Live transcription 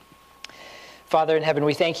Father in heaven,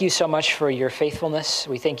 we thank you so much for your faithfulness.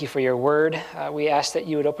 We thank you for your word. We ask that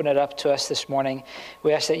you would open it up to us this morning.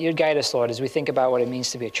 We ask that you would guide us, Lord, as we think about what it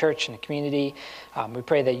means to be a church and a community. We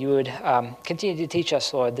pray that you would continue to teach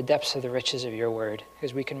us, Lord, the depths of the riches of your word,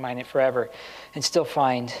 because we can mine it forever and still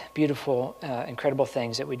find beautiful, incredible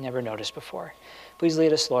things that we'd never noticed before. Please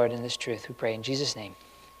lead us, Lord, in this truth, we pray in Jesus' name.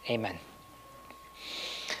 Amen.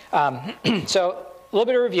 So, a little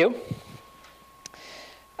bit of review.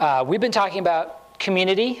 We've been talking about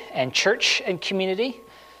community and church and community.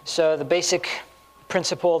 So the basic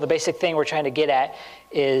principle, the basic thing we're trying to get at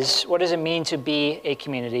is, what does it mean to be a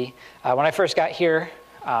community? When I first got here,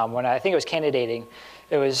 when I think I was candidating,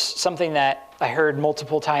 it was something that I heard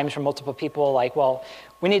multiple times from multiple people, like, well,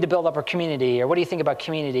 we need to build up our community, or what do you think about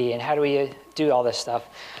community, and how do we do all this stuff?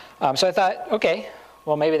 So I thought, okay,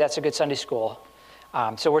 well, maybe that's a good Sunday school.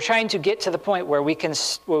 So we're trying to get to the point where we can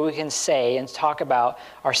say and talk about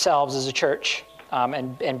ourselves as a church,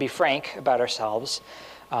 and be frank about ourselves.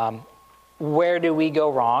 Where do we go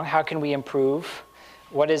wrong? How can we improve?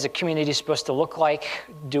 What is a community supposed to look like?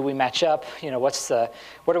 Do we match up?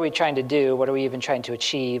 What are we trying to do? What are we even trying to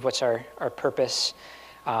achieve? What's our purpose?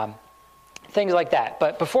 Things like that.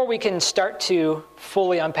 But before we can start to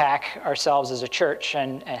fully unpack ourselves as a church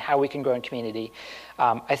and how we can grow in community,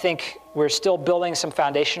 I think we're still building some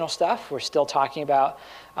foundational stuff. We're still talking about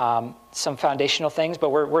some foundational things, but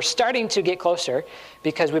we're starting to get closer,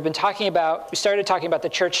 because we started talking about the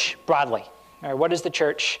church broadly. All right, what is the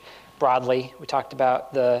church broadly? We talked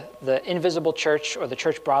about the invisible church, or the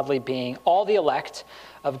church broadly being all the elect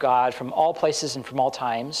of God from all places and from all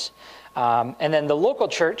times. And then the local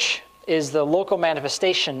church is the local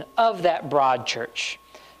manifestation of that broad church,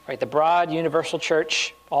 right? The broad universal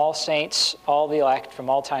church, all saints, all the elect from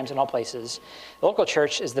all times and all places. The local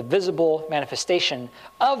church is the visible manifestation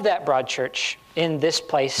of that broad church in this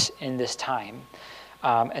place, in this time.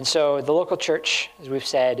 And so the local church, as we've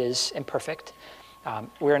said, is imperfect.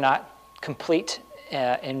 We're not complete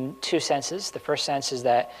in two senses. The first sense is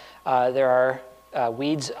that there are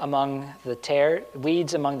weeds among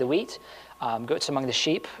the wheat. Goats among the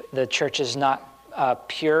sheep. The church is not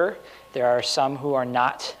pure. There are some who are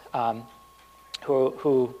not,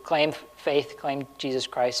 who claim faith, claim Jesus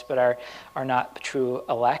Christ, but are not true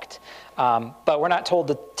elect. But we're not told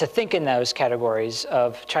to think in those categories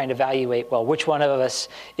of trying to evaluate, well, which one of us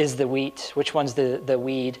is the wheat, which one's the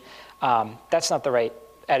weed. That's not the right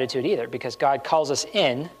attitude either, because God calls us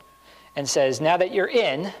in and says, now that you're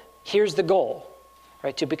in, here's the goal,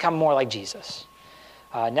 right? To become more like Jesus.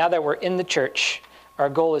 Now that we're in the church, our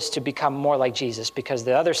goal is to become more like Jesus, because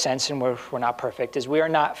the other sense, and we're not perfect, is we are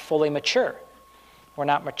not fully mature. We're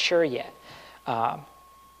not mature yet.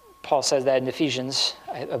 Paul says that in Ephesians,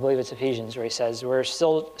 I believe it's Ephesians, where he says we're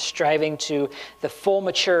still striving to the full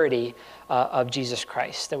maturity of Jesus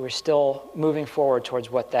Christ, that we're still moving forward towards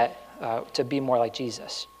to be more like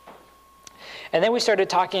Jesus. And then we started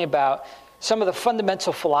talking about some of the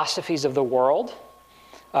fundamental philosophies of the world,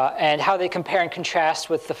 and how they compare and contrast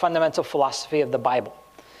with the fundamental philosophy of the Bible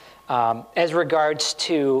as regards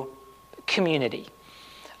to community.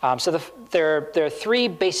 So there are three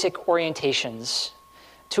basic orientations.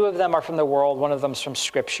 Two of them are from the world, one of them is from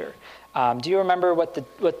Scripture. Do you remember what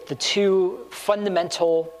the two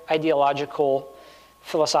fundamental ideological,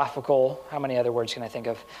 philosophical, how many other words can I think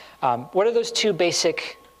of? What are those two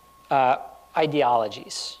basic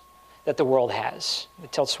ideologies that the world has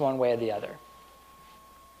that tilts one way or the other?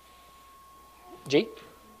 G? Individualistic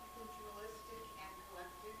and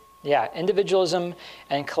collective. Yeah, individualism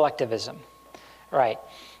and collectivism. Right.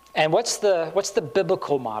 And what's the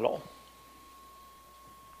biblical model?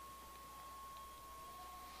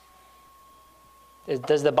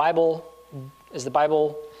 Does the Bible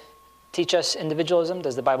teach us individualism?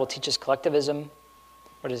 Does the Bible teach us collectivism?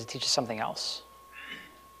 Or does it teach us something else?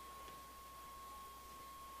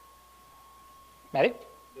 Maddie?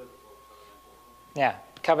 Yeah.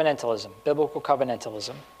 Covenantalism, biblical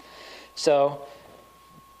covenantalism. So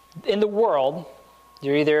in the world,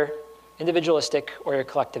 you're either individualistic or you're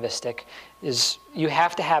collectivistic. You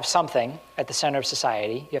have to have something at the center of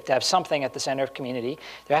society. You have to have something at the center of community.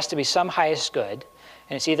 There has to be some highest good,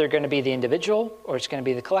 and it's either going to be the individual or it's going to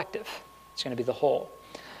be the collective. It's going to be the whole.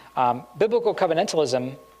 Biblical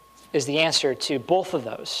covenantalism is the answer to both of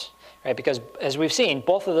those, right? Because as we've seen,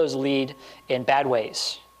 both of those lead in bad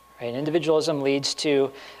ways. Right? Individualism leads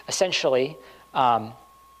to essentially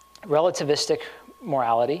relativistic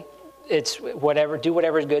morality. It's do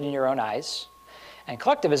whatever is good in your own eyes. And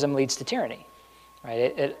collectivism leads to tyranny. Right?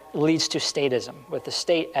 It leads to statism, with the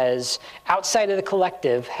state as outside of the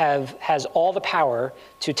collective has all the power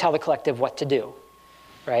to tell the collective what to do.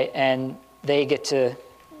 Right? And they get to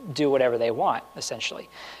do whatever they want, essentially.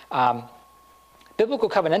 Biblical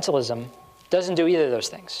covenantalism doesn't do either of those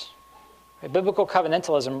things. Right? Biblical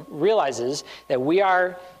covenantalism realizes that we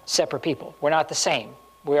are separate people. We're not the same.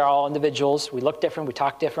 We are all individuals. We look different. We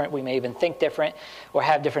talk different. We may even think different or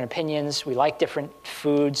have different opinions. We like different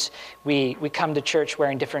foods. We come to church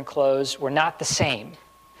wearing different clothes. We're not the same.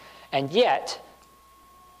 And yet,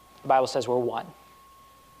 the Bible says we're one.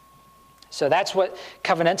 So that's what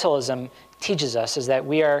covenantalism teaches us, is that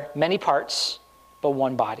we are many parts, but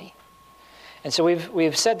one body. And so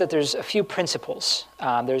we've said that there's a few principles.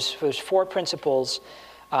 There's 4 principles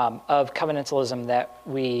of covenantalism that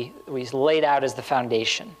we laid out as the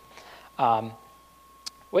foundation. Do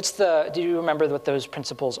you remember what those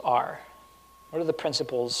principles are? What are the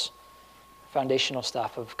principles, foundational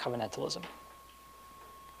stuff of covenantalism?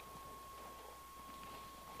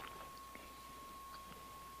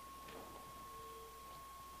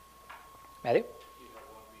 Matthew? You have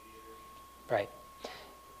one mediator. Right.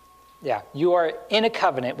 Yeah, you are in a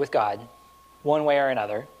covenant with God, one way or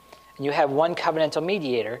another, and you have one covenantal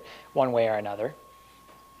mediator, one way or another,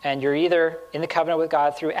 and you're either in the covenant with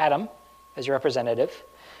God through Adam as your representative,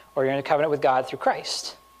 or you're in a covenant with God through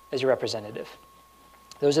Christ as your representative.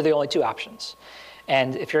 Those are the only 2 options.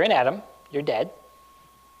 And if you're in Adam, you're dead,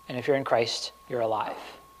 and if you're in Christ, you're alive.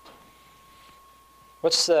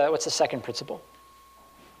 What's the second principle?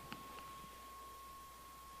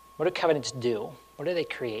 What do covenants do? What do they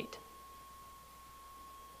create?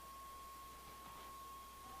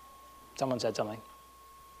 Someone said something.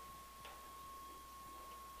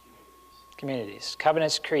 Communities.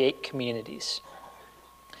 Covenants create communities.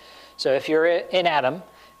 So if you're in Adam,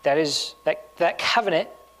 that covenant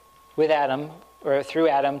with Adam, or through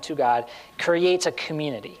Adam to God, creates a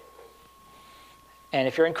community. And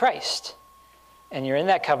if you're in Christ, and you're in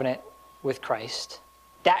that covenant with Christ,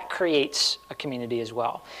 that creates a community as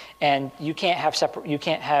well. And you can't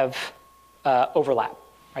have overlap.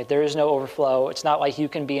 Right? There is no overflow. It's not like you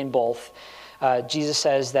can be in both. Jesus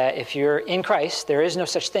says that if you're in Christ, there is no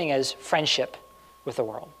such thing as friendship with the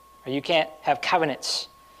world. Or you can't have covenants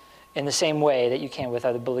in the same way that you can with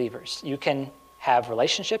other believers. You can have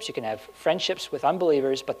relationships, you can have friendships with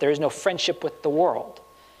unbelievers, but there is no friendship with the world.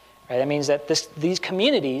 Right? That means that these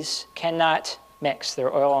communities cannot mix.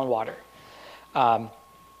 They're oil and water. And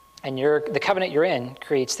the covenant you're in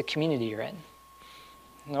creates the community you're in.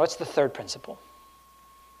 Now, what's the third principle?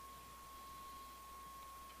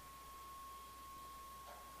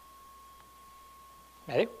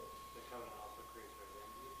 Ready? The covenant also creates our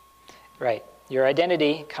identity. Right. Your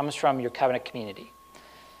identity comes from your covenant community.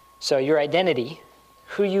 So your identity,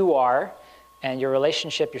 who you are, and your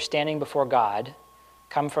relationship, your standing before God,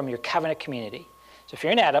 come from your covenant community. So if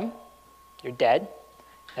you're in Adam, you're dead.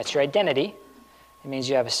 That's your identity. It means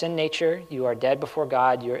you have a sin nature. You are dead before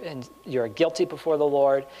God. You're guilty before the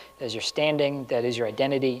Lord. That is your standing. That is your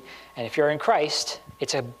identity. And if you're in Christ,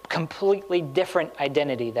 it's a completely different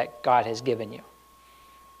identity that God has given you.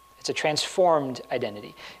 It's a transformed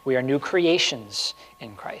identity. We are new creations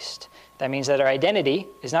in Christ. That means that our identity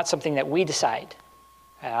is not something that we decide.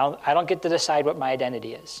 I don't get to decide what my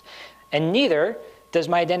identity is. And neither does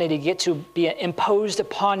my identity get to be imposed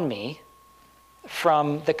upon me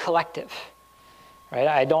from the collective. Right?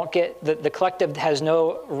 I don't get, the collective has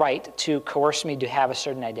no right to coerce me to have a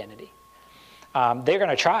certain identity. They're going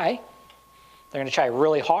to try. They're going to try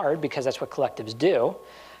really hard because that's what collectives do.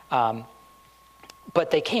 But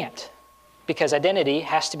they can't, because identity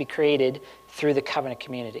has to be created through the covenant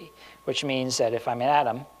community, which means that if I'm in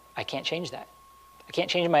Adam, I can't change that. I can't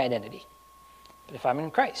change my identity. But if I'm in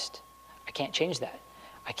Christ, I can't change that.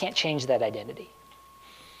 I can't change that identity.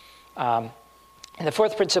 And the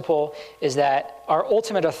fourth principle is that our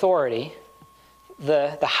ultimate authority,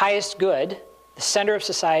 the highest good, the center of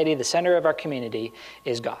society, the center of our community,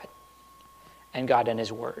 is God, and God and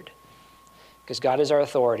His Word. Because God is our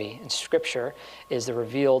authority, and Scripture is the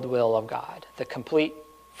revealed will of God, the complete,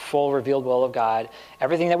 full revealed will of God.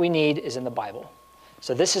 Everything that we need is in the Bible.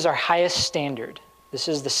 So this is our highest standard. This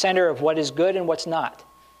is the center of what is good and what's not.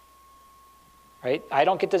 Right? I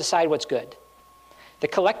don't get to decide what's good. The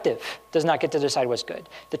collective does not get to decide what's good.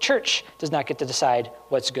 The church does not get to decide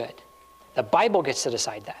what's good. The Bible gets to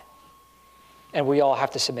decide that. And we all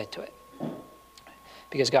have to submit to it.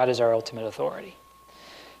 Because God is our ultimate authority.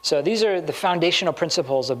 So these are the foundational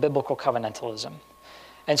principles of biblical covenantalism.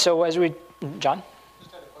 And so as we, John?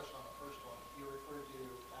 Just had a question on the first one. You referred to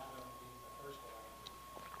Adam being the first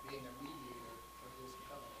Adam, being a mediator for his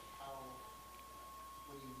covenant.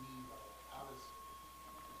 What do you mean by that? How does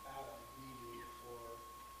Adam mediate for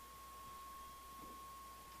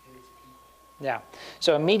his people? Yeah.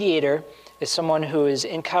 So a mediator is someone who is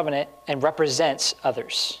in covenant and represents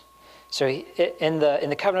others. So in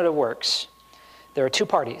the covenant of works, there are two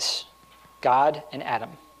parties, God and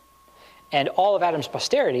Adam. And all of Adam's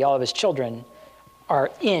posterity, all of his children,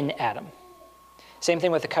 are in Adam. Same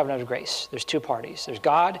thing with the covenant of grace. There's two parties. There's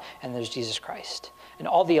God and there's Jesus Christ. And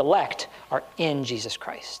all the elect are in Jesus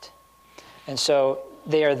Christ. And so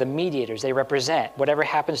they are the mediators. They represent. Whatever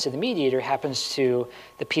happens to the mediator happens to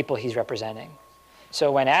the people he's representing.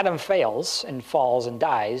 So when Adam fails and falls and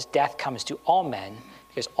dies, death comes to all men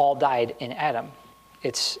because all died in Adam.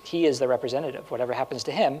 He is the representative. Whatever happens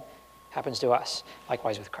to him happens to us.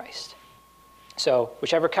 Likewise with Christ. So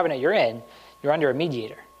whichever covenant you're in, you're under a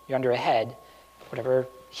mediator. You're under a head. Whatever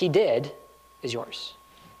he did is yours.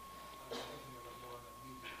 I was thinking of it more in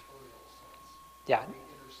a mediatorial sense. Yeah. He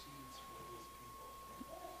intercedes for his people.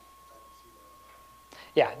 I can see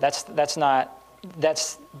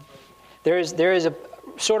that. There is a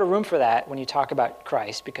sort of room for that when you talk about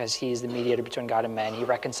Christ, because he's the mediator between God and men. He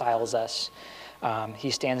reconciles us.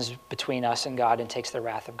 He stands between us and God and takes the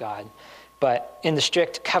wrath of God. But in the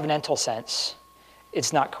strict covenantal sense,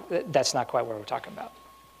 that's not quite what we're talking about.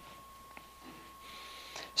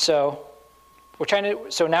 So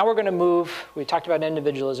now we're going to move. We talked about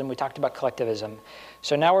individualism. We talked about collectivism.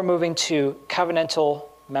 So now we're moving to covenantal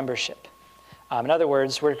membership. In other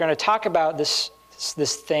words, we're going to talk about this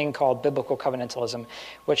thing called biblical covenantalism,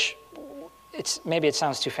 which maybe it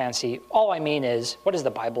sounds too fancy. All I mean is, what does the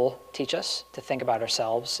Bible teach us to think about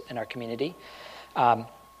ourselves and our community? And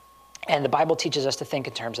the Bible teaches us to think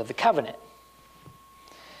in terms of the covenant.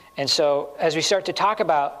 And so as we start to talk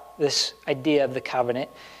about this idea of the covenant,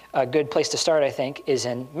 a good place to start, I think, is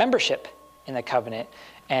in membership in the covenant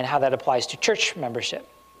and how that applies to church membership.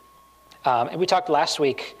 And we talked last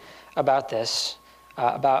week about this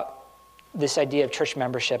idea of church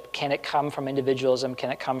membership. Can it come from individualism?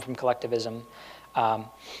 Can it come from collectivism?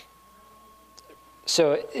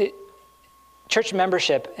 Church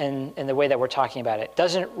membership in the way that we're talking about it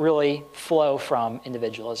doesn't really flow from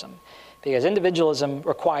individualism, because individualism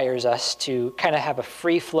requires us to kind of have a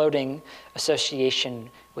free-floating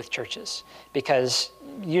association with churches, because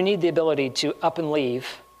you need the ability to up and leave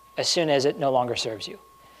as soon as it no longer serves you,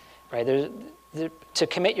 right? To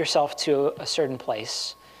commit yourself to a certain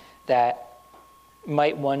place that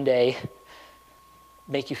might one day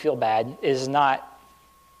make you feel bad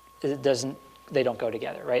they don't go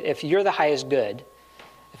together, right? If you're the highest good,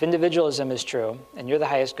 if individualism is true and you're the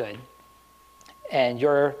highest good and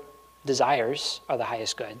your desires are the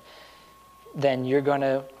highest good, then you're going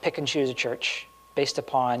to pick and choose a church based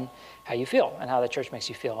upon how you feel and how the church makes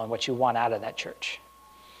you feel and what you want out of that church.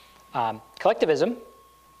 Collectivism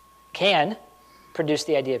can produce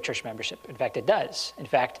the idea of church membership. In fact, it does. In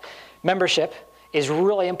fact, membership is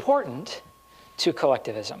really important to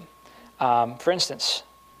collectivism. For instance,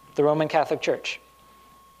 the Roman Catholic Church.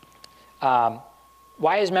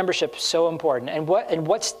 Why is membership so important? And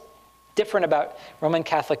what's different about Roman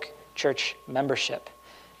Catholic Church membership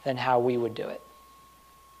than how we would do it?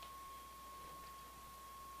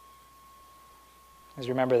 Because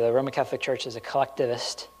remember, the Roman Catholic Church is a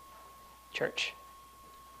collectivist church.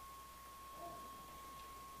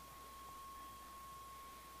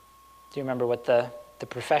 Do you remember what the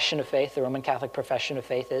profession of faith, the Roman Catholic profession of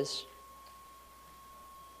faith is?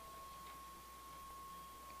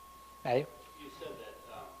 Matthew? You said that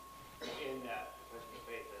in that profession of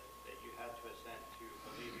faith that you had to assent to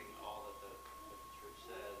believing all that the church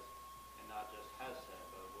says, and not just has said,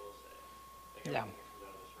 but will say. Like Yeah. everything that comes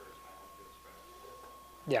out of the church, I have to express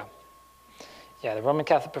it. Yeah. Yeah, the Roman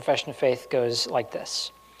Catholic profession of faith goes like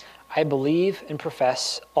this. I believe and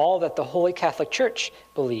profess all that the Holy Catholic Church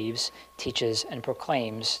believes, teaches, and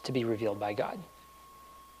proclaims to be revealed by God.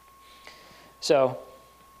 So,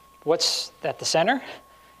 what's at the center?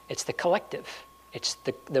 It's the collective. It's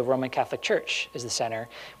the Roman Catholic Church is the center.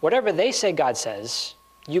 Whatever they say God says,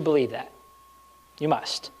 you believe that. You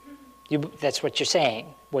must. That's what you're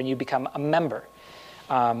saying when you become a member.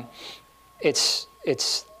 That's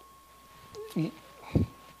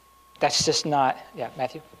just not, yeah,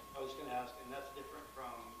 Matthew? I was going to ask, and that's different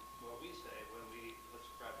from what we say when we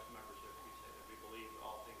subscribe to membership. We say that we believe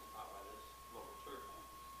all things taught by this local church.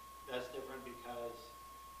 That's different because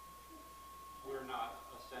we're not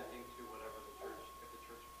assenting to whatever the church, if the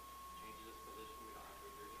church changes its position, we don't have to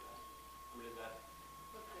agree with that.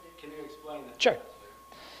 I mean, can you explain that? Sure.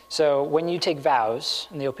 So when you take vows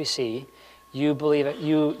in the OPC, you believe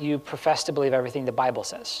you profess to believe everything the Bible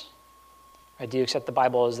says. Right? Do you accept the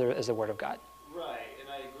Bible as the Word of God? Right, and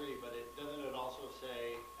I agree, but doesn't it also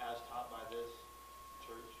say, as taught by this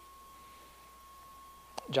church?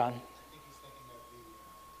 John? I think he's thinking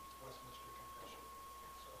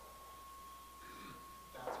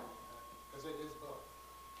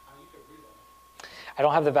I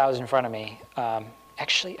don't have the vows in front of me.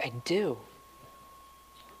 Actually, I do.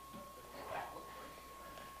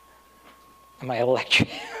 My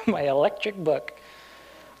electric book.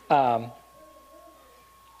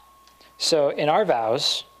 So in our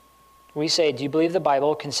vows, we say, do you believe the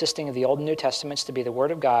Bible, consisting of the Old and New Testaments, to be the Word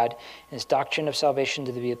of God, and its doctrine of salvation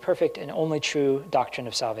to be the perfect and only true doctrine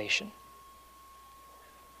of salvation?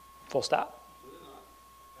 Full stop. Was it not?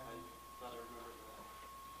 I thought I remembered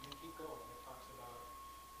that. You keep going, it talks about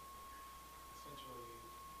essentially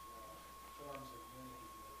forms of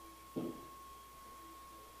unity that we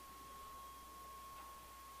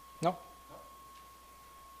No? no?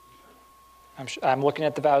 You sure? I'm looking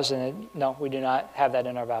at the vows, and no, we do not have that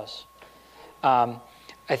in our vows. I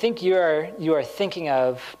think you are thinking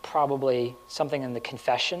of probably something in the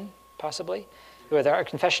confession, possibly, where our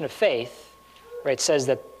confession of faith, right, says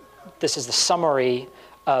that this is the summary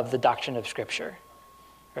of the doctrine of Scripture,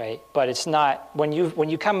 right? But it's not when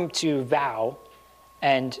you come to vow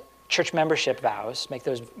and church membership vows, make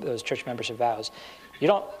those church membership vows, you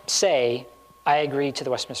don't say, I agree to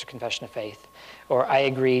the Westminster Confession of Faith, or I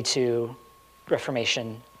agree to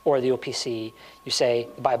Reformation or the OPC. You say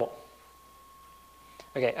the Bible.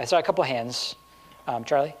 Okay, I saw a couple of hands.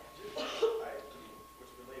 Charlie? What's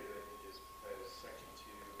related, I think, is because section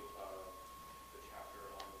 2 of the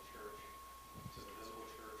chapter on the church says the visible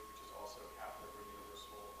church, which is also Catholic or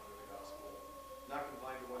universal under the gospel, not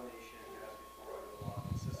confined to one nation as before under the law,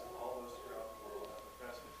 consists of all those throughout the world that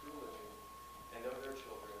profess the true religion, and of their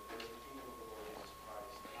children, there is the kingdom of the Lord Jesus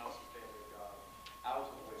Christ, the house and family of God,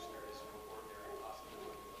 out of which there is no ordinary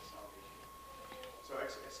possibility of salvation. So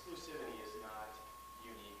exclusivity is not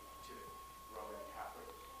unique to the Roman Catholic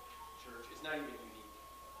Church. It's not even unique.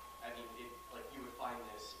 I mean, like you would find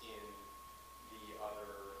this in the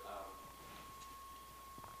other, the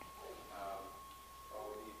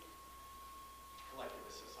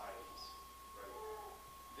collectivist societies, right?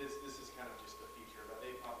 This is kind of just a feature, but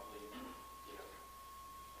they probably,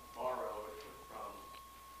 borrowed from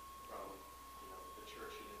the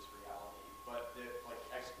church in its reality. But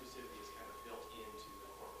exclusivity is kind of built into the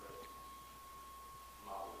corporate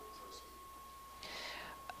model, so to speak.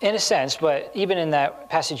 In a sense, but even in that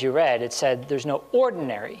passage you read, it said there's no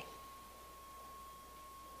ordinary.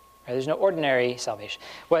 Right? There's no ordinary salvation.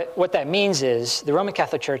 What that means is the Roman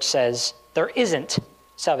Catholic Church says there isn't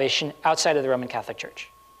salvation outside of the Roman Catholic Church.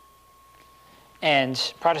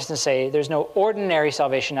 And Protestants say there's no ordinary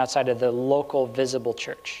salvation outside of the local visible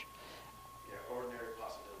church. Yeah, ordinary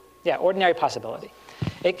possibility. Yeah, ordinary possibility.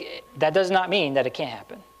 That does not mean that it can't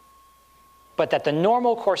happen. But that the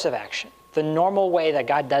normal course of action, the normal way that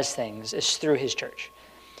God does things is through his church.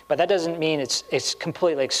 But that doesn't mean it's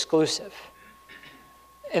completely exclusive.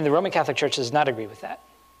 And the Roman Catholic Church does not agree with that.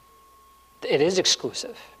 It is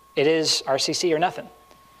exclusive. It is RCC or nothing.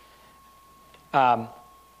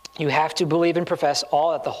 You have to believe and profess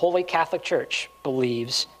all that the Holy Catholic Church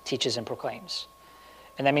believes, teaches, and proclaims.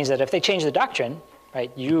 And that means that if they change the doctrine,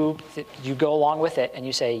 right, you go along with it and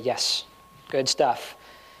you say, yes, good stuff,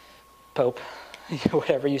 Pope,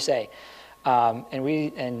 whatever you say. And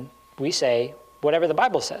we say whatever the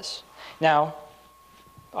Bible says. Now,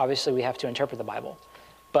 obviously we have to interpret the Bible,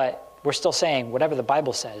 but we're still saying whatever the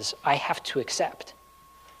Bible says, I have to accept.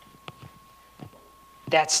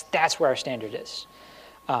 That's where our standard is.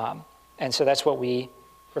 And so that's what we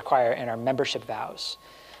require in our membership vows.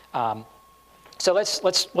 So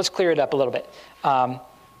let's clear it up a little bit.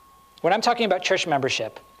 When I'm talking about church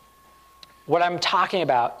membership, what I'm talking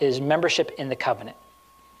about is membership in the covenant.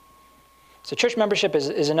 So church membership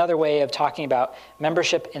is another way of talking about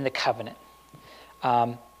membership in the covenant.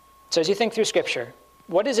 So as you think through Scripture,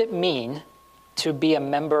 what does it mean to be a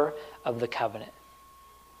member of the covenant?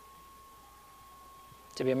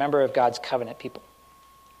 To be a member of God's covenant people?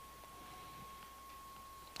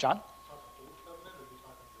 John? Talking old covenant, or are you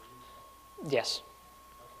talking the new covenant? Yes.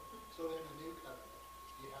 Okay. So in the new covenant,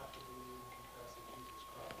 you have to believe and confess that Jesus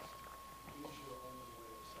Christ is your only way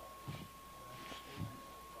of salvation, and understand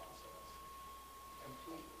that process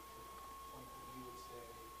completely to the point that you would say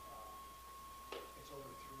it's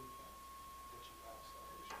only through him that you have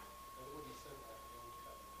salvation. Now, they wouldn't have said that in the old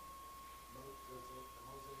covenant. The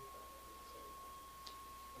Mosaic covenant didn't say that.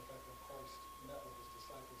 In fact, when Christ met with his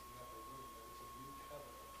disciples in the upper room, there was a new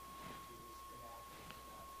covenant he was enacting in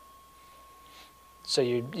that time. So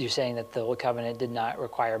you're saying that the old covenant did not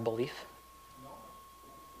require belief? No.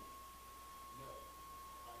 No.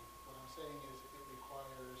 What I'm saying is it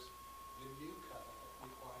requires, the new covenant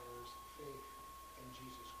requires faith in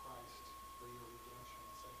Jesus Christ for your redemption,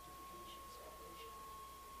 sanctification, and salvation.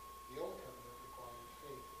 The old covenant required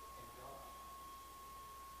faith in God,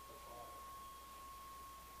 the Father.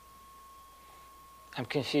 I'm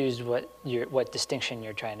confused what distinction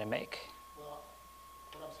you're trying to make. Well,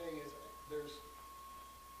 what I'm saying is the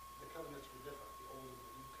covenants were different, the old and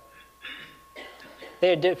the new covenant.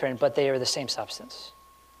 They are different, but they are the same substance.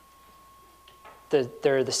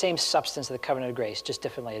 They're the same substance of the covenant of grace, just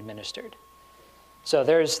differently administered. So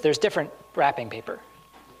there's different wrapping paper,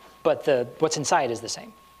 but what's inside is the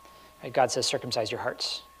same. Right? God says, circumcise your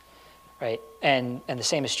hearts, right? And the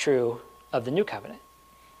same is true of the new covenant,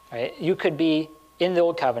 right? You could be in the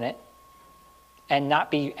old covenant and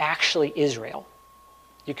not be actually Israel.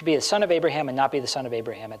 You could be the son of Abraham and not be the son of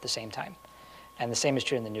Abraham at the same time. And the same is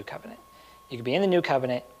true in the new covenant. You could be in the new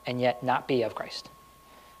covenant and yet not be of Christ.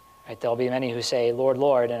 Right? There'll be many who say, Lord,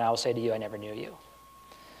 Lord, and I will say to you, I never knew you.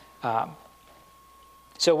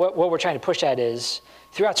 So what we're trying to push at is,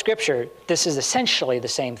 throughout Scripture, this is essentially the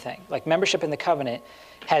same thing. Like membership in the covenant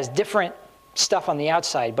has different stuff on the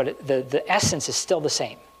outside, but the essence is still the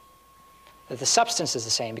same. That the substance is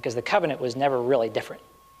the same because the covenant was never really different.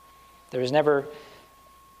 The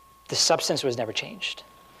substance was never changed.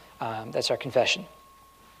 That's our confession.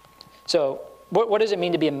 So what does it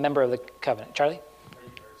mean to be a member of the covenant? Charlie? So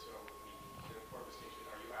the important distinction,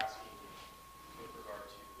 are you asking with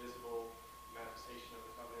regard to visible manifestation of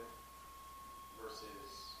the covenant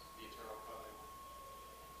versus the eternal covenant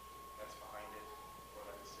that's behind it or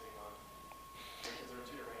that it's sitting on? Because there are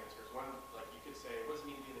two different answers. One, like you could say, what does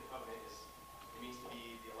it mean to be in the covenant? It means to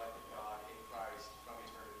be the elect of God in Christ from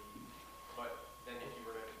eternity. But then if you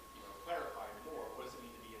were to clarify more, what does it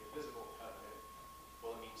mean to be in the visible covenant?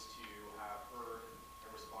 Well, it means to have heard and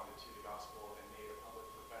responded to the gospel and made a public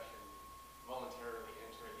profession, voluntarily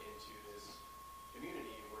entering into this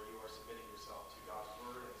community where you are submitting yourself to God's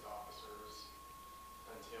word and his officers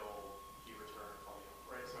until he returns on you.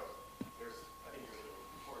 Right? So I think there's an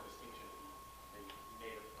important distinction that you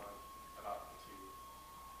made up front about the two.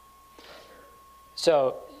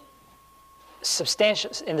 So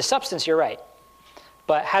in the substance, you're right.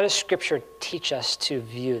 But how does Scripture teach us to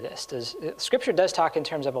view this? Scripture does talk in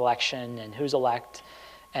terms of election and who's elect,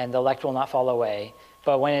 and the elect will not fall away.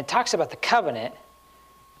 But when it talks about the covenant,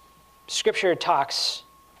 Scripture talks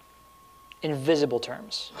in visible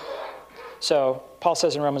terms. So Paul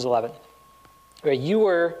says in Romans 11, where you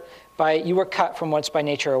were cut from what's by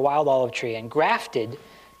nature a wild olive tree and grafted,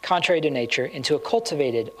 contrary to nature, into a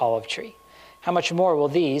cultivated olive tree. How much more will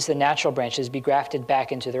these, the natural branches, be grafted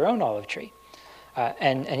back into their own olive tree?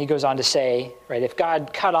 And he goes on to say, right, if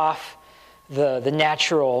God cut off the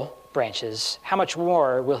natural branches, how much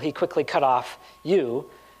more will he quickly cut off you,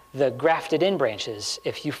 the grafted in branches,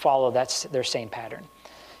 if you follow their same pattern?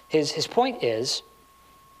 His point is,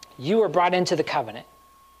 you were brought into the covenant.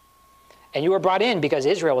 And you were brought in because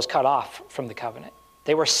Israel was cut off from the covenant.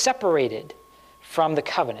 They were separated from the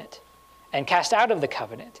covenant and cast out of the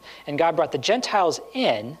covenant. And God brought the Gentiles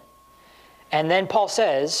in. And then Paul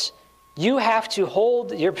says, you have to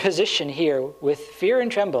hold your position here with fear and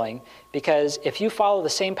trembling, because if you follow the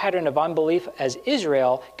same pattern of unbelief as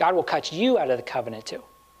Israel, God will cut you out of the covenant too.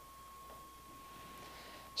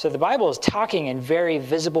 So the Bible is talking in very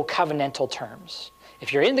visible covenantal terms.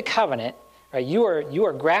 If you're in the covenant, right, you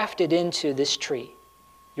are grafted into this tree.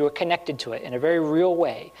 You are connected to it in a very real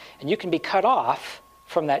way. And you can be cut off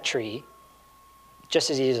from that tree just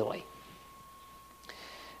as easily.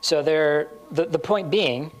 So the point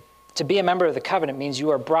being, to be a member of the covenant means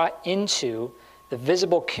you are brought into the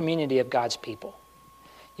visible community of God's people.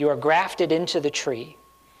 You are grafted into the tree.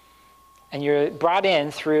 And you're brought in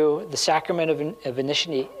through the sacrament of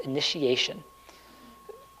initiation.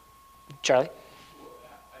 Charlie?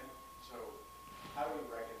 So how do we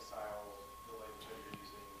reconcile the language that you're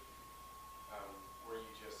using where you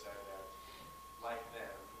just said that, like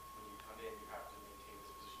them, when you come in, you have to maintain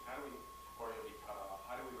this position? How do we, or you'll be cut off,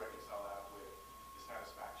 how do we reconcile that with the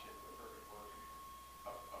satisfaction, the perfect work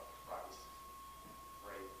of Christ,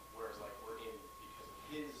 right? Whereas like we're in because of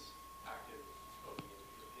his active obedience,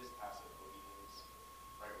 because of his passive obedience,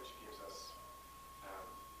 right, which gives us,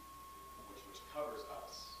 which covers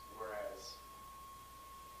us, whereas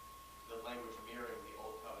the language mirroring the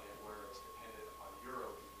old covenant where it's dependent upon your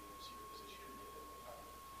obedience, your position within the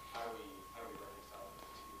covenant. How do we reconcile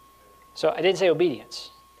those two? So I didn't say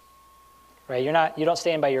obedience. Right? You don't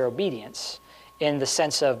stand by your obedience in the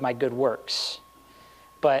sense of my good works.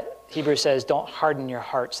 But Hebrews says, don't harden your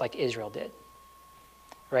hearts like Israel did.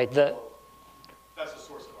 Right? That's the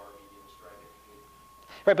source of our obedience, right?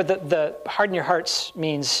 Right, but the harden your hearts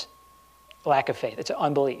means lack of faith. It's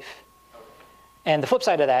unbelief. Okay. And the flip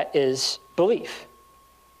side of that is belief.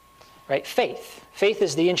 Right? Faith. Faith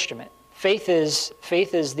is the instrument. Faith is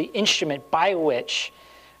the instrument by which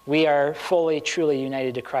we are fully, truly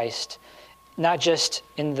united to Christ, not just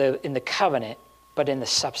in the covenant, but in the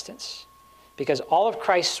substance. Because all of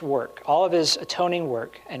Christ's work, all of his atoning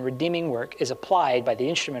work and redeeming work is applied by the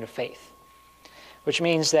instrument of faith, which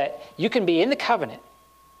means that you can be in the covenant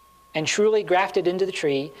and truly grafted into the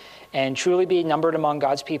tree and truly be numbered among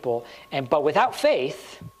God's people, but without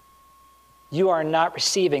faith, you are not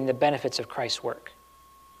receiving the benefits of Christ's work,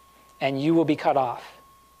 and you will be cut off.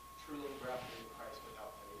 Truly grafted in Christ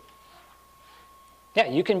without faith. Yeah,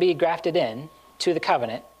 you can be grafted in to the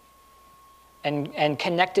covenant and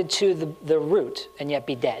connected to the root and yet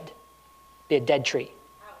be dead. Be a dead tree.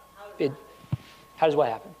 How does what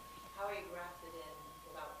happen? How are you grafted in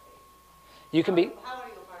without faith? You can be How are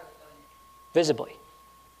you a part of the covenant? visibly.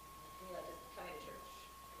 You know, just coming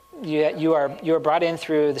to church. You are brought in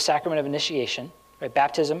through the sacrament of initiation, right?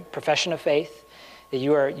 Baptism, profession of faith. That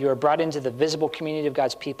you are brought into the visible community of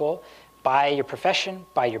God's people by your profession,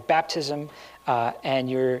 by your baptism, and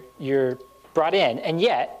you're brought in. And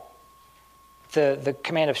yet, the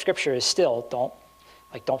command of Scripture is still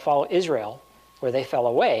don't follow Israel, where they fell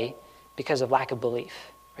away because of lack of belief.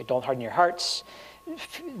 Right? Don't harden your hearts.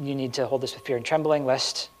 You need to hold this with fear and trembling,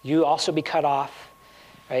 lest you also be cut off.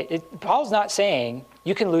 Right? Paul's not saying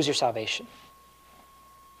you can lose your salvation.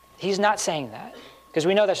 He's not saying that, because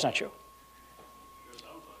we know that's not true.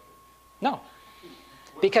 No.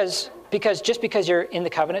 Because just because you're in the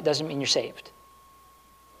covenant doesn't mean you're saved.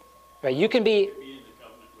 Right? You can be in the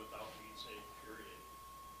covenant without being saved, period.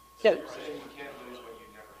 yeah, You're saying you can't lose what you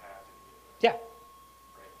never had to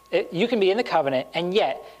be. yeah. You can be in the covenant and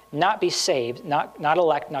yet not be saved, not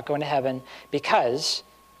elect, not going to heaven, because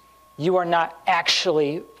you are not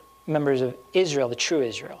actually members of Israel, the true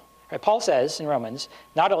Israel. Right? Paul says in Romans,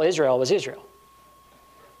 not all Israel was Israel.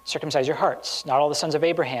 Circumcise your hearts. Not all the sons of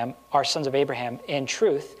Abraham are sons of Abraham in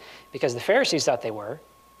truth, because the Pharisees thought they were,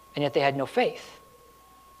 and yet they had no faith.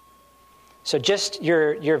 So just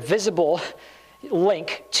your visible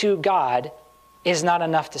link to God is not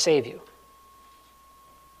enough to save you.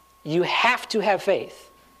 You have to have faith,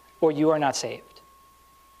 or you are not saved.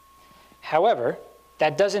 However,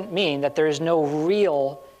 that doesn't mean that there is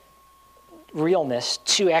no realness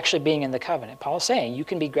to actually being in the covenant. Paul's saying you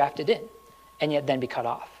can be grafted in and yet then be cut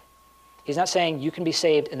off. He's not saying you can be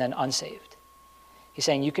saved and then unsaved. He's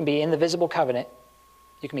saying you can be in the visible covenant,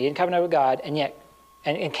 you can be in covenant with God, and yet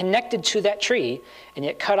and connected to that tree, and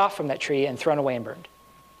yet cut off from that tree and thrown away and burned.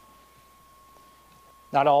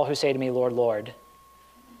 Not all who say to me, Lord, Lord,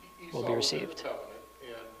 will be received. Esau was in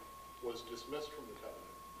the covenant and was dismissed from the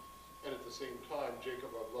covenant. And at the same time, Jacob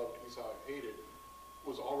loved, Esau hated,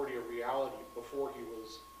 was already a reality before he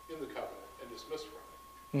was in the covenant and dismissed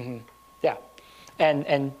from it. Mm-hmm. Yeah.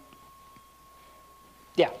 And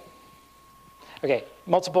yeah. Okay,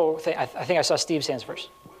 multiple things. I think I saw Steve's hands first.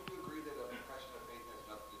 Wouldn't you agree that a profession of faith has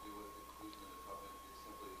nothing to do with inclusion in the covenant? It's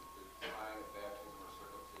simply the sign of baptism or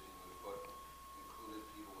circumcision would put included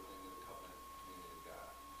people within the covenant community of God.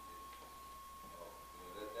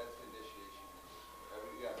 That's the initiation.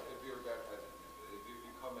 If you're baptized in it, if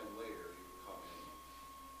you come in later, you would come in.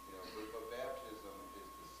 But baptism is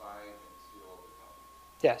the sign and seal of the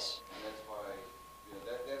covenant. Yes. And that's why,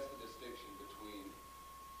 that's the distinction between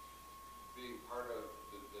being part of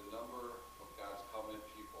the number of God's covenant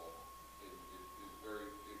people it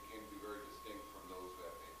can be very distinct from those who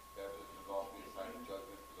have faith. Baptism is also be a sign of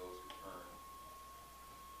judgment for those who turn.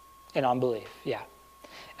 In unbelief, yeah.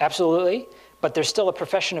 Absolutely. But there's still a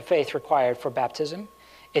profession of faith required for baptism.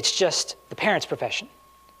 It's just the parents' profession.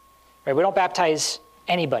 Right? We don't baptize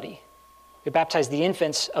anybody. We baptize the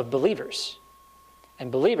infants of believers.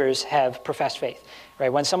 And believers have professed faith. Right?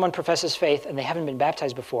 When someone professes faith and they haven't been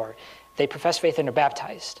baptized before, they profess faith and are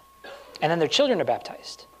baptized. And then their children are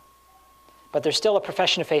baptized. But there's still a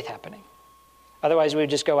profession of faith happening. Otherwise, we would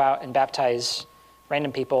just go out and baptize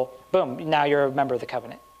random people. Boom, now you're a member of the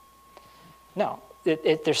covenant. No,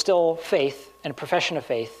 there's still faith and a profession of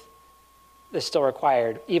faith that's still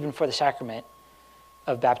required, even for the sacrament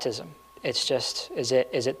of baptism. It's just, is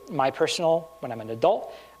it my personal when I'm an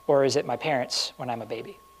adult, or is it my parents when I'm a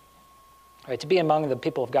baby? Right, to be among the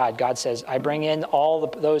people of God, God says, I bring in all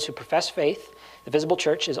those who profess faith. The visible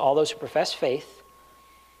church is all those who profess faith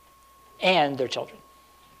and their children.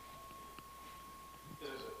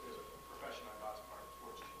 There's a profession on God's part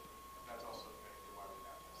towards children. That's also connected to why we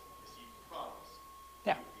baptize them. Because he promised.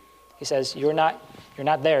 Yeah. He says, you're not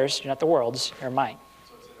theirs, you're not the world's, you're mine.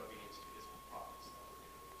 So it's in obedience to his promise that we're going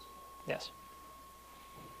to do as well. Yes.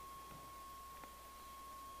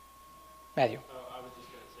 Matthew. I was just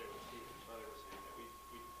going to say what Steve and Charlie were saying, that we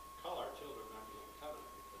call our children members of the covenant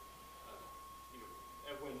because,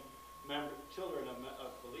 and when children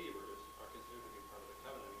of believers are considered to be part of the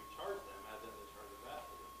covenant, we charge them as in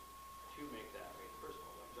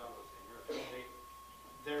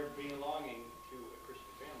their belonging to a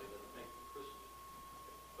Christian family doesn't make them Christian,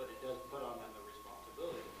 but it does put on them the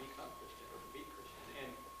responsibility to become Christian or to be Christian. And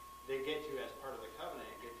they get to, as part of the covenant,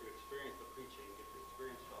 get to experience the preaching, get to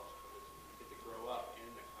experience fellowship, get to grow up in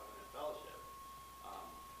the covenant fellowship.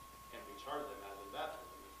 And we charge them as in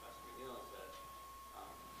baptism, as Pastor McNeil said.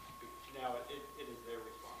 Now it is their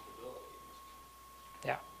responsibility.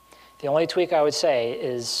 Yeah. The only tweak I would say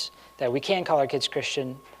is that we can call our kids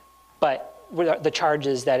Christian, but the charge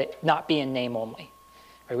is that it not be in name only.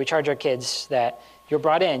 Right? We charge our kids that you're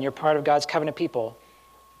brought in, you're part of God's covenant people,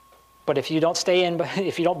 but if you don't stay in,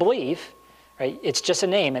 if you don't believe, right, it's just a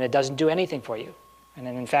name and it doesn't do anything for you. And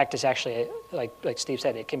then in fact, it's actually, like Steve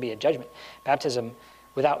said, it can be a judgment. Baptism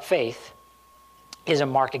without faith is a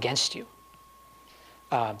mark against you.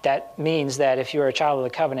 That means that if you're a child of the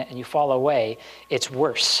covenant and you fall away, it's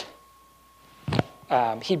worse.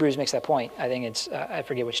 Hebrews makes that point. I think it's, I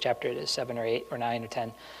forget which chapter it is, 7 or 8 or 9 or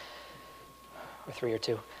 10, or 3 or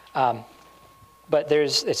 2. But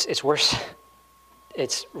it's worse.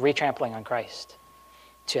 It's retrampling on Christ,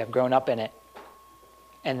 to have grown up in it,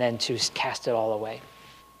 and then to cast it all away.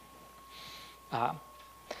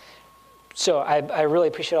 So I really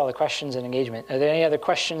appreciate all the questions and engagement. Are there any other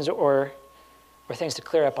questions or things to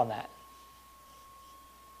clear up on that?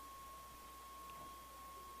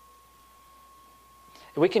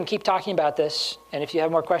 We can keep talking about this, and if you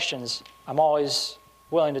have more questions, I'm always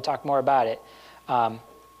willing to talk more about it.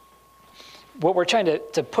 What we're trying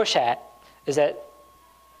to push at is that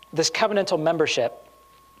this covenantal membership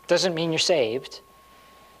doesn't mean you're saved,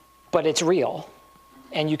 but it's real,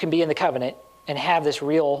 and you can be in the covenant and have this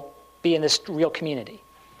be in this real community.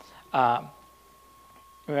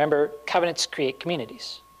 Remember, covenants create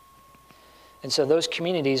communities. And so those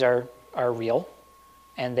communities are real,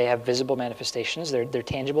 and they have visible manifestations. They're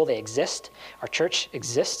tangible, they exist. Our church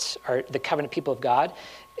exists. The covenant people of God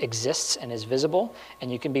exists and is visible.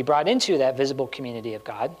 And you can be brought into that visible community of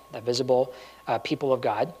God, that visible people of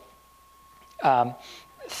God,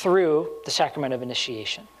 through the sacrament of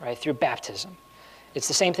initiation, right? Through baptism. It's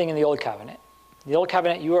the same thing in the Old Covenant. In the Old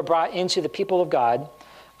Covenant, you were brought into the people of God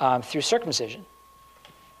through circumcision.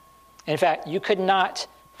 In fact, you could not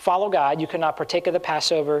follow God, you could not partake of the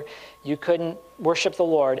Passover, you couldn't worship the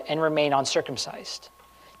Lord and remain uncircumcised.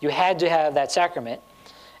 You had to have that sacrament.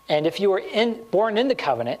 And if you were born in the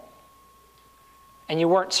covenant and you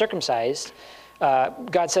weren't circumcised,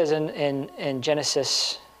 God says in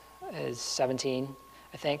Genesis 17,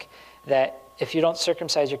 I think, that if you don't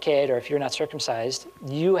circumcise your kid or if you're not circumcised,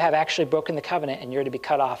 you have actually broken the covenant and you're to be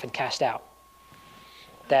cut off and cast out.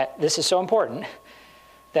 That this is so important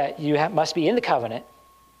that you must be in the covenant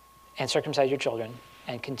and circumcise your children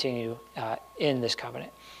and continue in this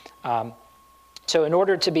covenant. So in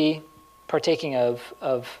order to be partaking of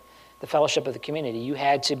the fellowship of the community, you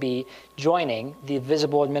had to be joining the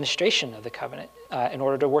visible administration of the covenant in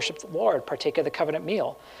order to worship the Lord, partake of the covenant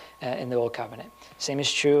meal in the Old Covenant. Same is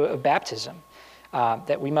true of baptism,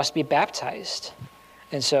 that we must be baptized.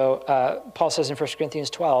 And so Paul says in 1 Corinthians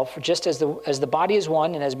 12, "For just as the body is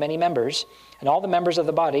one and has many members, and all the members of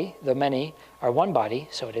the body, though many, are one body,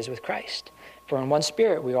 so it is with Christ. For in one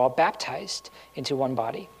Spirit we are all baptized into one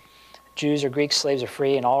body. Jews or Greeks, slaves or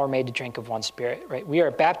free, and all are made to drink of one Spirit." Right? We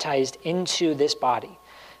are baptized into this body.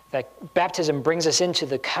 That baptism brings us into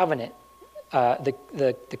the covenant,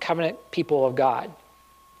 the covenant people of God.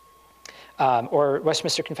 Or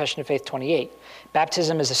Westminster Confession of Faith 28.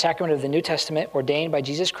 Baptism is a sacrament of the New Testament ordained by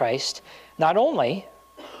Jesus Christ, not only,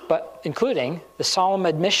 but including the solemn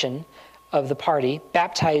admission of the party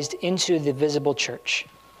baptized into the visible church.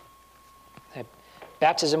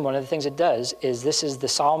 Baptism, one of the things it does is this is the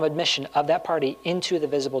solemn admission of that party into the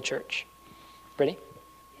visible church. Brittany?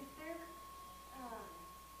 Is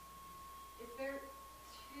there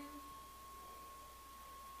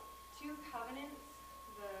two covenants?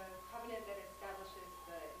 The covenant that establishes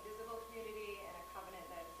the invisible community and a covenant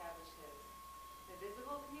that establishes the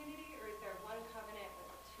visible community, or is there one covenant with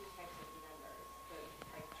two types of members,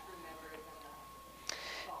 the true members and the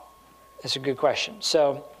false members? That's a good question.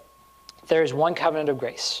 So there is one covenant of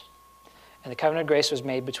grace. And the covenant of grace was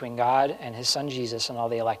made between God and his son Jesus and all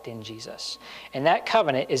the elect in Jesus. And that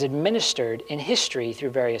covenant is administered in history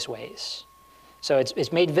through various ways. So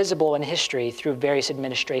it's made visible in history through various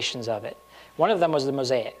administrations of it. One of them was the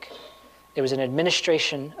Mosaic. It was an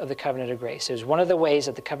administration of the covenant of grace. It was one of the ways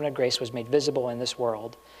that the covenant of grace was made visible in this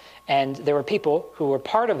world. And there were people who were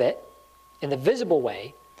part of it in the visible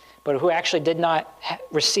way, but who actually did not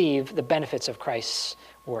receive the benefits of Christ's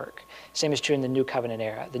work. Same is true in the New Covenant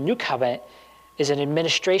era. The New Covenant is an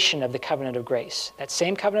administration of the covenant of grace. That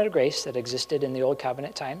same covenant of grace that existed in the old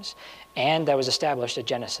covenant times and that was established at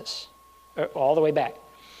Genesis, all the way back.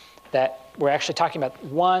 That we're actually talking about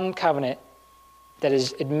one covenant that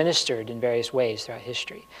is administered in various ways throughout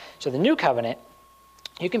history. So the new covenant,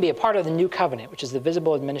 you can be a part of the new covenant, which is the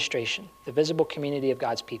visible administration, the visible community of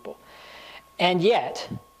God's people, and yet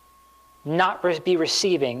not be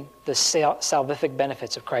receiving the salvific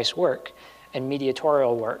benefits of Christ's work and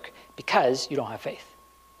mediatorial work because you don't have faith.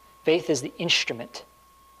 Faith is the instrument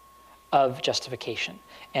of justification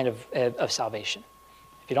and of salvation.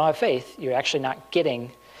 If you don't have faith, you're actually not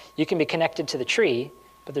getting, you can be connected to the tree,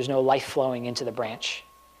 but there's no life flowing into the branch.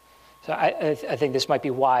 So I think this might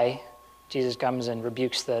be why Jesus comes and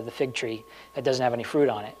rebukes the fig tree that doesn't have any fruit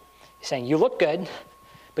on it. He's saying, you look good,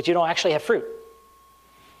 but you don't actually have fruit.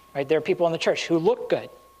 Right? There are people in the church who look good,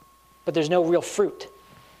 but there's no real fruit,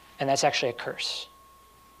 and that's actually a curse.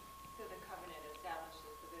 So the covenant establishes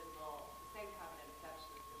the visible, the same covenant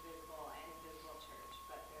establishes the visible and invisible church,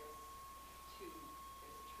 but there's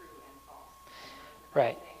true and false.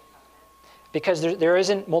 Right. Same covenant. Because there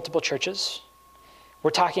isn't multiple churches. We're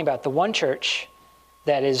talking about the one church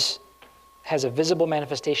that has a visible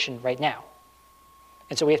manifestation right now.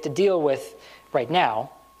 And so we have to deal with right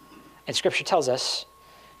now, and Scripture tells us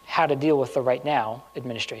how to deal with the right now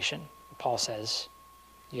administration. Paul says,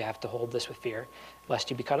 you have to hold this with fear, lest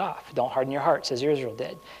you be cut off. Don't harden your hearts, as Israel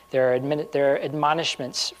did. There are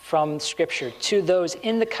admonishments from Scripture to those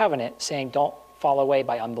in the covenant saying, don't fall away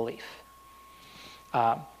by unbelief.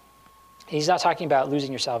 He's not talking about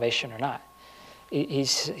losing your salvation or not. He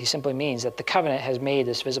simply means that the covenant has made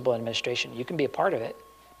this visible administration. You can be a part of it,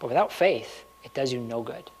 but without faith, it does you no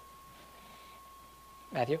good.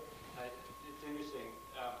 Matthew? It's interesting.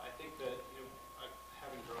 I think that,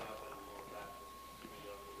 having grown up in a Lord Baptist, even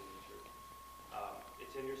though I believe in the church,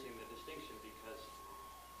 it's interesting the distinction because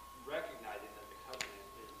recognizing that the covenant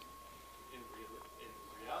is in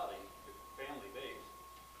reality family-based.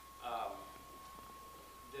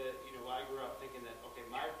 I grew up thinking that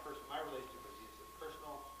my relationship with Jesus is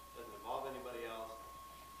personal, doesn't involve anybody else,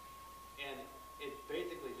 and it's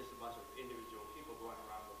basically just a bunch of individual people going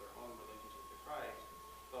around with their own relationship to Christ,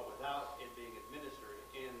 but without it being administered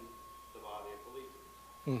in the body of believers.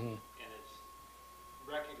 Mm-hmm. And it's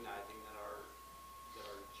recognizing that our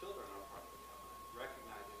children are part of the covenant,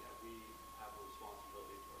 recognizing that we have a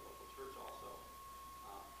responsibility to our local church also,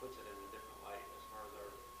 puts it in a different light as far as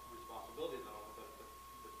our responsibilities, not only but the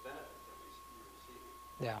benefits that we receive.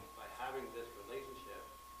 Yeah. By having this relationship,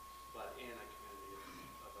 but in a community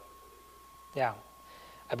of other believers. Yeah.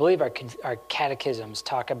 I believe our catechisms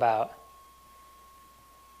talk about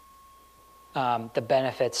the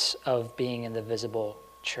benefits of being in the visible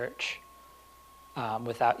church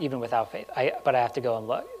even without faith. But I have to go and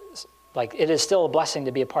look. Like, it is still a blessing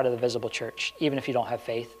to be a part of the visible church, even if you don't have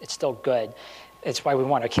faith. It's still good. It's why we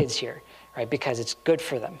want our kids here, right? Because it's good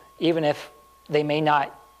for them, even if they may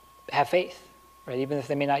not have faith, right? Even if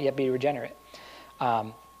they may not yet be regenerate.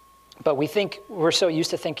 But we're so used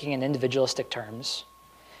to thinking in individualistic terms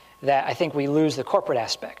that I think we lose the corporate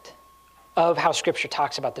aspect of how Scripture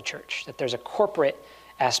talks about the church, that there's a corporate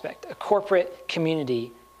aspect, a corporate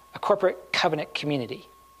community, a corporate covenant community,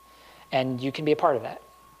 and you can be a part of that.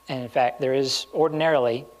 And in fact,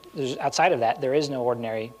 outside of that, there is no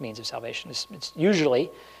ordinary means of salvation. It's usually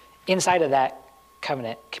inside of that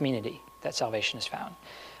covenant community that salvation is found.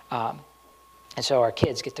 And so our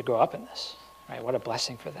kids get to grow up in this, right? What a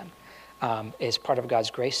blessing for them. It's part of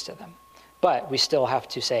God's grace to them. But we still have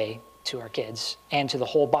to say to our kids and to the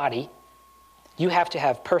whole body, you have to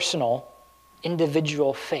have personal,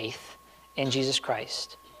 individual faith in Jesus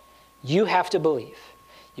Christ. You have to believe.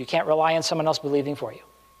 You can't rely on someone else believing for you.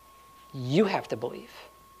 You have to believe.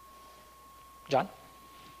 John?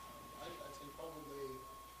 I'd say probably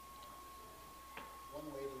one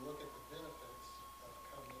way to look at the benefits of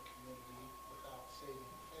covenant community without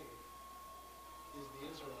saving faith is the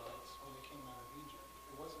Israelites when they came out of Egypt.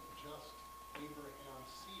 It wasn't just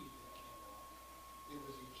Abraham's seed that came out. It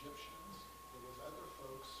was Egyptians, it was other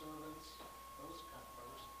folks, servants, those kind of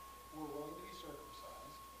folks who were willing to be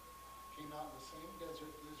circumcised, came out in the same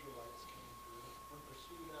desert the Israelites came through, were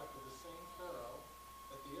pursued after the same Pharaoh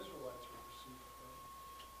that the Israelites were pursued from.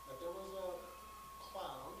 That there was a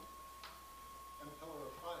cloud and a pillar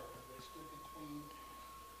of fire that stood between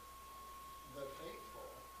the faithful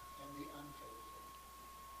and the unfaithful.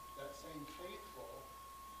 That same faithful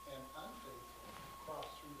and unfaithful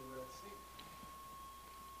crossed through the Red Sea.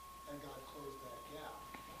 And God closed that gap.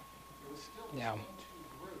 It was still the Yeah. same two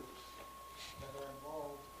groups that are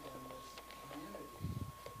involved in this community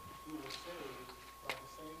who were saved by the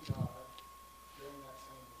same God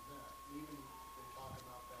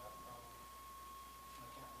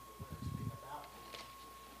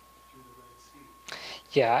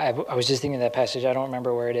Yeah, I was just thinking of that passage. I don't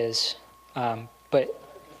remember where it is. But Because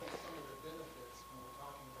that's some of the benefits when we're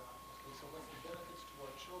talking about, okay, so what's the benefits to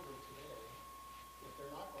our children today if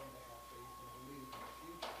they're not going to have faith and believe in the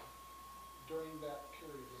future? During that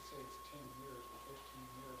period, let's say it's 10 years or 15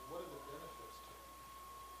 years, what are the benefits to them?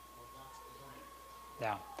 Well, that's the benefit.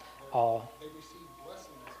 yeah, They receive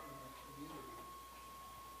blessings in the community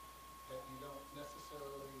that you don't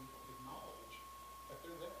necessarily acknowledge, but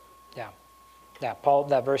they're there. yeah. Yeah,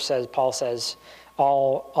 Paul says,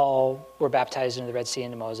 all were baptized into the Red Sea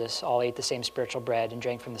into Moses, all ate the same spiritual bread and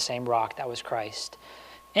drank from the same rock that was Christ.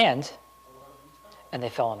 And they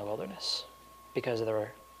fell in the wilderness because of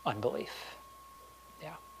their unbelief.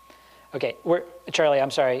 Yeah. Okay, Charlie, I'm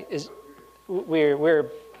sorry, we're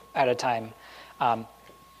out of time. So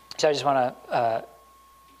I just want to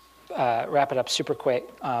wrap it up super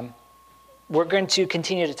quick. We're going to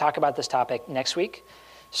continue to talk about this topic next week.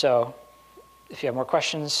 So if you have more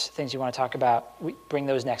questions, things you want to talk about, bring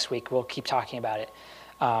those next week. We'll keep talking about it.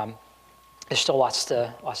 There's still lots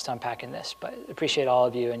to unpack in this, but appreciate all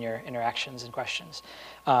of you and your interactions and questions.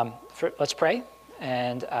 Let's pray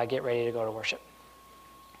and get ready to go to worship.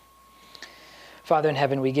 Father in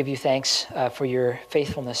heaven, we give you thanks for your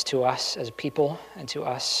faithfulness to us as a people and to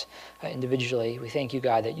us individually. We thank you,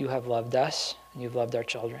 God, that you have loved us and you've loved our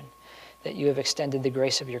children, that you have extended the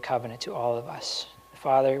grace of your covenant to all of us.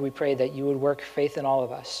 Father, we pray that you would work faith in all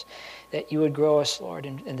of us, that you would grow us, Lord,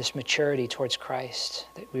 in this maturity towards Christ,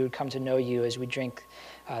 that we would come to know you as we drink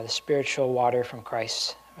the spiritual water from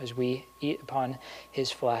Christ, as we eat upon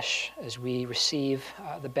his flesh, as we receive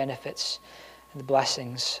the benefits and the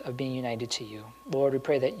blessings of being united to you. Lord, we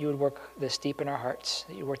pray that you would work this deep in our hearts,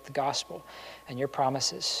 that you work the gospel and your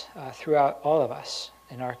promises throughout all of us,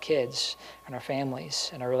 in our kids, and our families,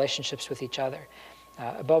 and our relationships with each other.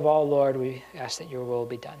 Above all, Lord, we ask that your will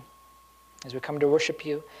be done. As we come to worship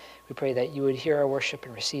you, we pray that you would hear our worship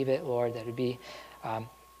and receive it, Lord, that it would be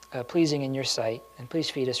pleasing in your sight. And please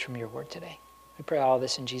feed us from your word today. We pray all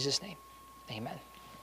this in Jesus' name. Amen.